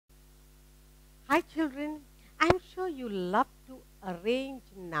Hi children, I'm sure you love to arrange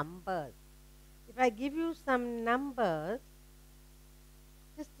numbers. If I give you some numbers,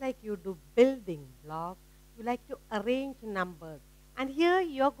 just like you do building blocks, you like to arrange numbers. And here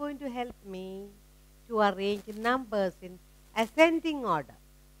you're going to help me to arrange numbers in ascending order.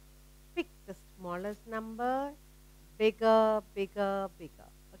 Pick the smallest number, bigger, bigger, bigger.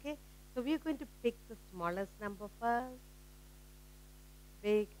 Okay? So we're going to pick the smallest number first,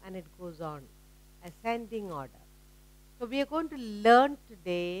 big, and it goes on. Ascending order. So we are going to learn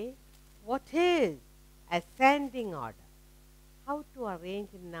today what is ascending order, how to arrange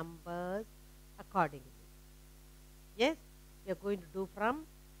numbers accordingly. Yes, we are going to do from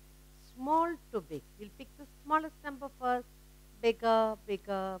small to big. We'll pick the smallest number first, bigger,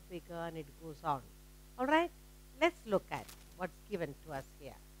 bigger, bigger, and it goes on. All right, let's look at what's given to us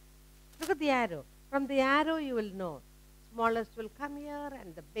here. Look at the arrow. From the arrow you will know smallest will come here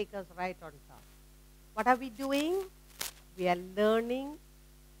and the biggest right on top. What are we doing? We are learning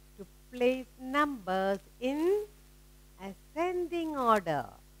to place numbers in ascending order.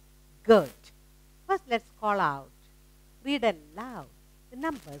 Good. First, let's call out, read aloud the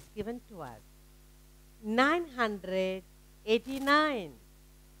numbers given to us. 989,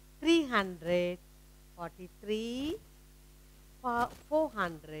 343,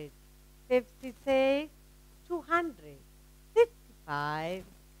 456, 255,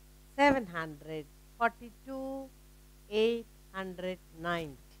 742,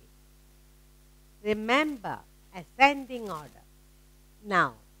 890. Remember, ascending order.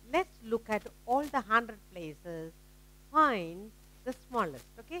 Now, let's look at all the 100 places. Find the smallest,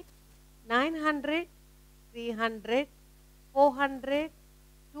 okay? 900, 300, 400,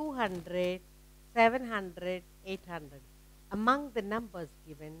 200, 700, 800. Among the numbers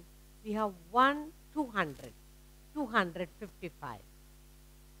given, we have 200, 255.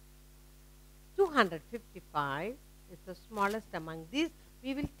 255 is the smallest among these.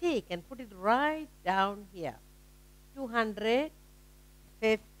 We will take and put it right down here.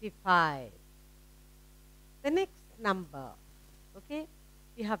 255. The next number, okay,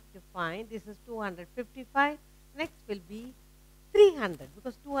 we have to find, this is 255. Next will be 300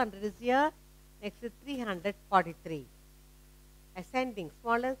 because 200 is here. Next is 343. Ascending,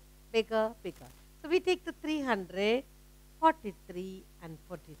 smallest, bigger, bigger. So we take the 300, 43 and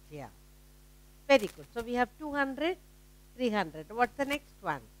put it here. Very good. So we have 200, 300. What's the next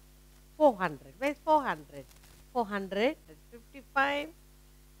one? 400. Where's 400? 455.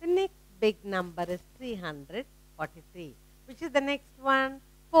 The next big number is 343. Which is the next one?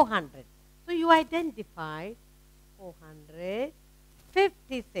 400. So you identified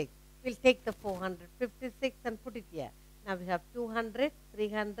 456. We'll take the 456 and put it here. Now we have 200,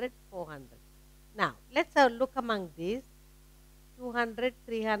 300, 400. Now let's have a look among these. 200,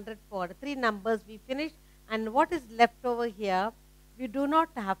 300, 400. Three numbers we finished. And what is left over here? We do not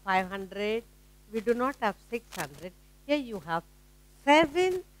have 500. We do not have 600. Here you have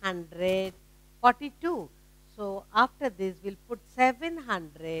 742. So after this, we'll put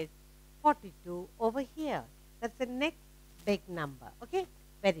 742 over here. That's the next big number. Okay?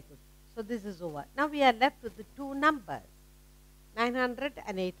 Very good. So this is over. Now we are left with the two numbers, 900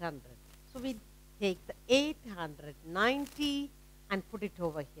 and 800. So we take the 890 and put it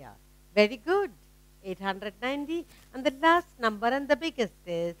over here. Very good. 890. And the last number and the biggest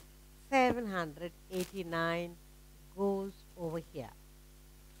is 789 goes over here.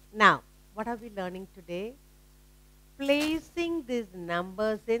 Now, what are we learning today? Placing these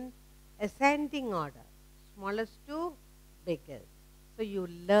numbers in ascending order. Smallest to biggest. So you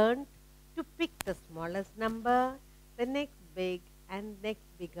learned to pick the smallest number, the next big, and next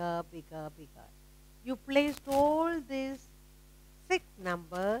bigger, bigger, bigger. You placed all these 6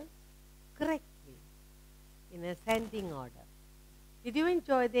 numbers correctly in ascending order. Did you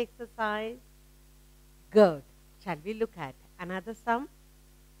enjoy the exercise? Good. Shall we look at another sum?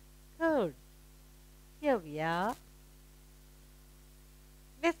 Good. Here we are.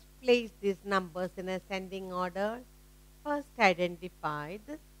 Let's place these numbers in ascending order. First identify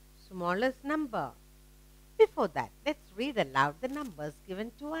the smallest number. Before that, let's read aloud the numbers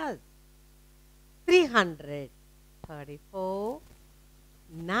given to us. 334,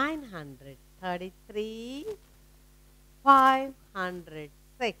 933,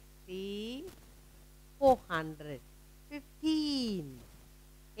 560, 415,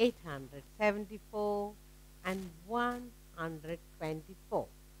 874, and 124.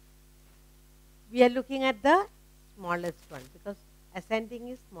 We are looking at the smallest one because ascending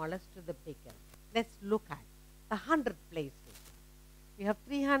is smallest to the bigger. Let's look at the 100 places. We have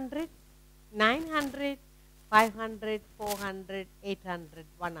 300, 900, 500, 400, 800,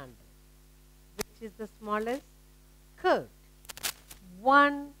 100. is the smallest? Good.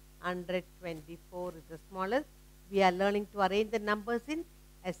 124 is the smallest. We are learning to arrange the numbers in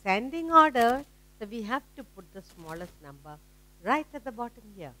ascending order. So we have to put the smallest number right at the bottom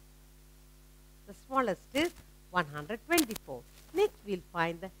here. The smallest is 124. Next, we'll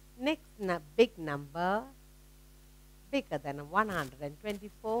find the next big number bigger than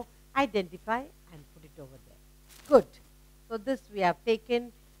 124. Identify and put it over there. Good. So this we have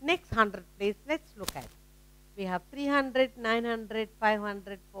taken. Next 100 place, let's look at. We have 300, 900,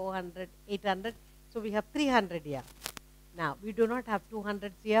 500, 400, 800. So we have 300 here. Now, we do not have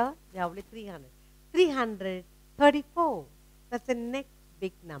 200s here. We have only 300. 334. That's the next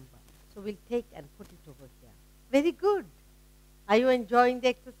big number. So we'll take and put it over here. Very good. Are you enjoying the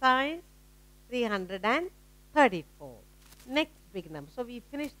exercise? 334. Next big number. So we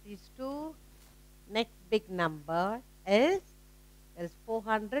finished these two. Next big number is, there is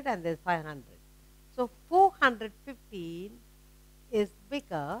 400 and there is 500. So 415 is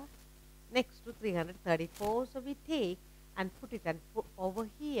bigger next to 334. So we take and put it and put over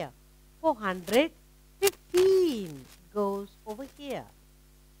here. 415 goes over here.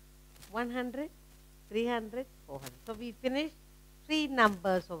 100, 300, 400. So we finished three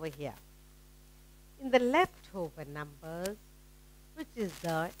numbers over here. In the leftover numbers, which is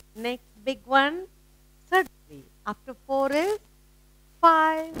the next big one? Certainly, after 4 is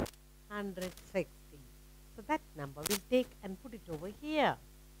 560. So that number we'll take and put it over here.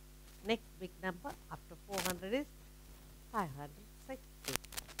 Next big number after 400 is 560.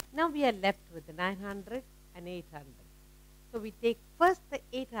 Now we are left with the 900 and 800. So we take first the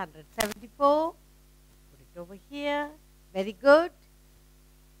 874, put it over here. Very good.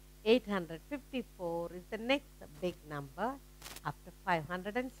 854 is the next big number after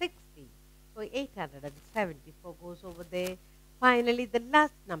 560. So 874 goes over there. Finally, the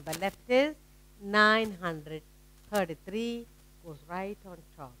last number left is 933, goes right on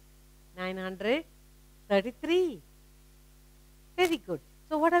top. 933. Very good.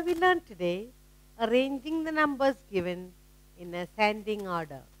 So what have we learned today? Arranging the numbers given in ascending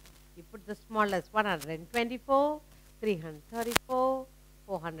order. You put the smallest 124, 334,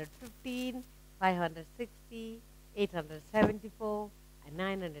 415, 560, 874 and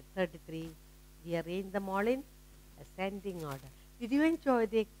 933. We arrange them all in ascending order. Did you enjoy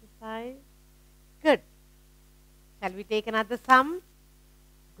the exercise? Good. Shall we take another sum?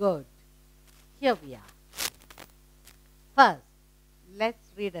 Good. Here we are. First,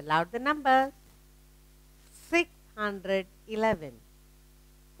 let's read aloud the numbers. 611,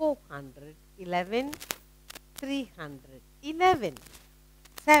 411, 311,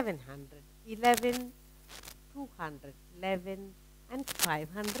 711, 211 and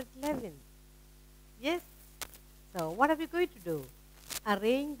 511. Yes? So what are we going to do?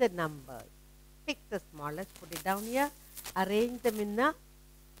 Arrange the numbers. Pick the smallest, put it down here. Arrange them in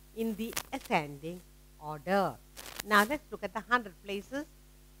the ascending order. Now let's look at the 100 places.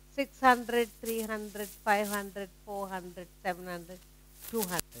 600, 300, 500, 400, 700,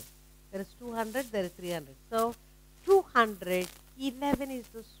 200. There is 200, there is 300. So 211 is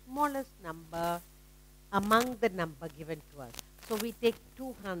the smallest number among the number given to us. So we take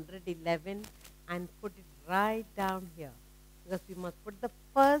 211 and put it right down here. Because we must put the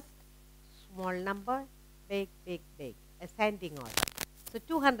first small number, big, big, big, ascending order. So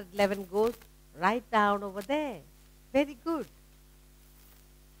 211 goes right down over there. Very good.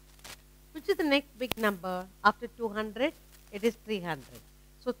 Which is the next big number after 200? It is 300.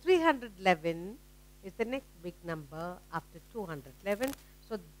 So 311 is the next big number after 211.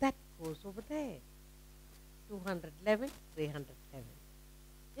 So that goes over there. 211, 311.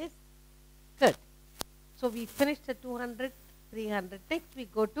 Yes? Good. So we finished the 200, 300. Next we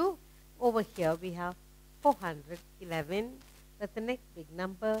go to over here. We have 411. That's the next big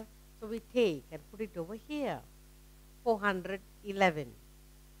number. So we take and put it over here. 411.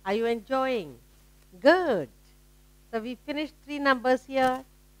 Are you enjoying? Good. So we finished three numbers here.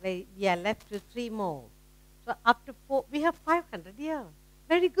 We are left with three more. So after 4, we have 500 here.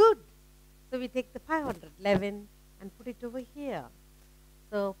 Very good. So we take the 511 and put it over here.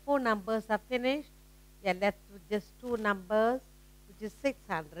 So 4 numbers are finished. We are left with just 2 numbers, which is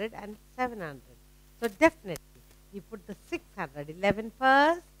 600 and 700. So definitely, we put the 611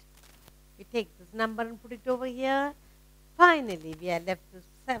 first. We take this number and put it over here. Finally, we are left with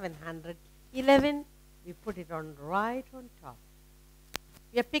 711. We put it on right on top.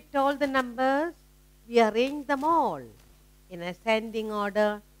 We have picked all the numbers. We arrange them all in ascending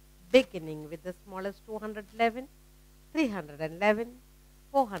order, beginning with the smallest 211, 311,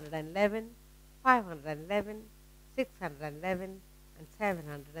 411, 511, 611 and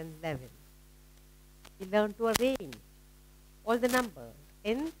 711. We learn to arrange all the numbers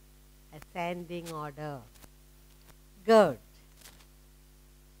in ascending order. Good.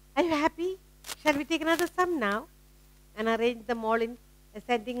 Are you happy? Shall we take another sum now and arrange them all in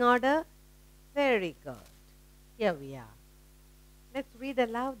ascending order? Very good. Here we are. Let's read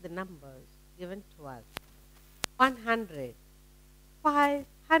aloud the numbers given to us. 100,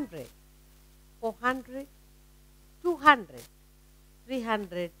 500, 400, 200,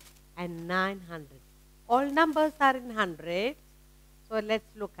 300 and 900. All numbers are in hundreds. So let's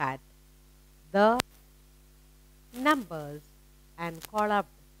look at the numbers and call up.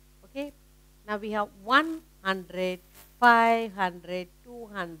 Okay. Now we have 100, 500,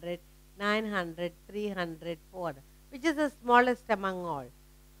 200, 900, 300, 400. Which is the smallest among all?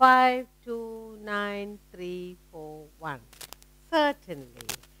 5, 2, 9, 3, 4, 1. Certainly,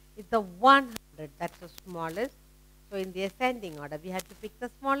 it's the 100 that's the smallest. So in the ascending order, we have to pick the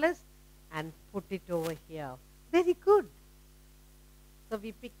smallest and put it over here. Very good. So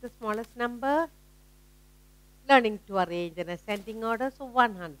we pick the smallest number, learning to arrange in ascending order. So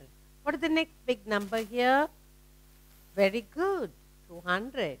 100. What is the next big number here? Very good.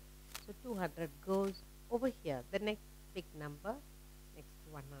 200. So 200 goes over here. The next big number, next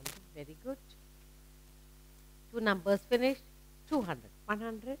to 100. Very good. Two numbers finished. 200.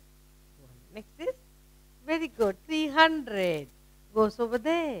 100. 200. Next is, very good. 300 goes over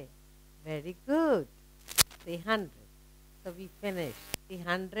there. Very good. 300. So we finished.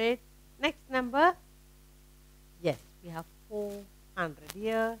 300. Next number. Yes, we have 400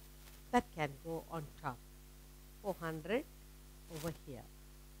 here. That can go on top. 400 over here.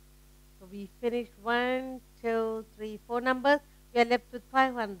 So we finished 1, 2, 3, 4 numbers. We are left with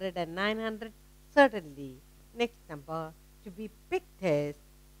 500 and 900. Certainly, next number to be picked is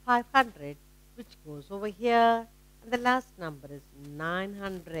 500, which goes over here. And the last number is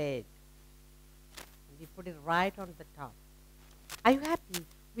 900. We put it right on the top. Are you happy?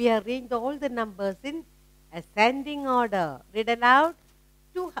 We arranged all the numbers in ascending order. Read aloud.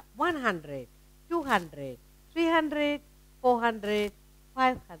 100, 200, 300, 400,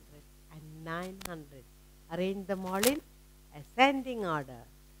 500 and 900. Arrange them all in ascending order.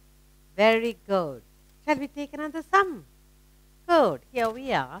 Very good. Shall we take another sum? Good. Here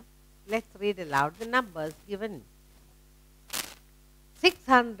we are. Let's read aloud the numbers given.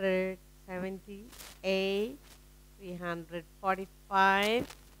 678, 345,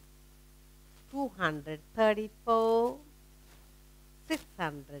 234,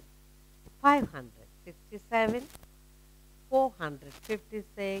 600, 567,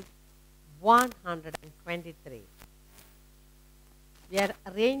 456, 123. We are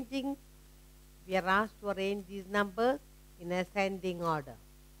asked to arrange these numbers in ascending order.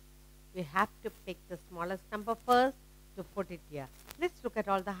 We have to pick the smallest number first to put it here. Let's look at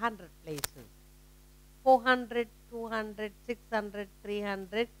all the 100 places. 400, 200, 600,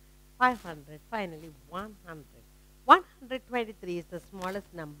 300, 500, finally 100. 123 is the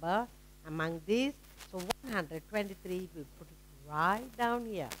smallest number among these. So 123, we put it right down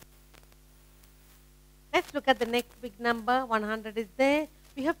here. Let's look at the next big number. 100 is there.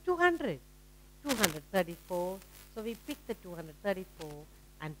 We have 200. 234. So we pick the 234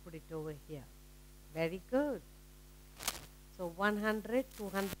 and put it over here. Very good. So 100,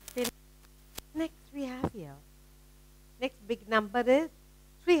 200. Next we have here. Next big number is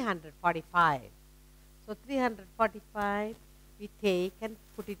 345. So 345 we take and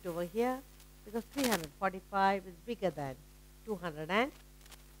put it over here because 345 is bigger than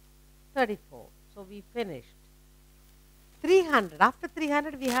 234. So we finished. 300. After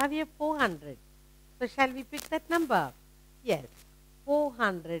 300 we have here 400. So shall we pick that number? Yes.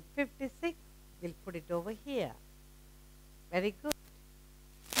 456. We'll put it over here. Very good.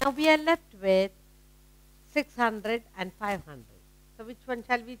 Now we are left with 600 and 500. So which one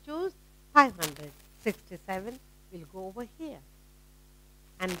shall we choose? 567 will go over here.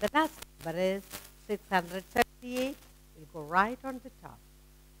 And the last number is 678 will go right on the top.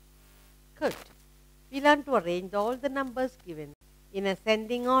 Good. We learn to arrange all the numbers given in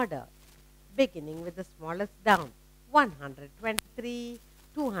ascending order, beginning with the smallest down. 123,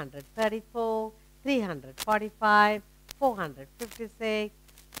 234, 345, 456,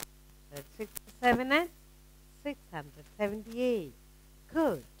 667 and 678.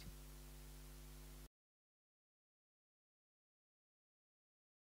 Good.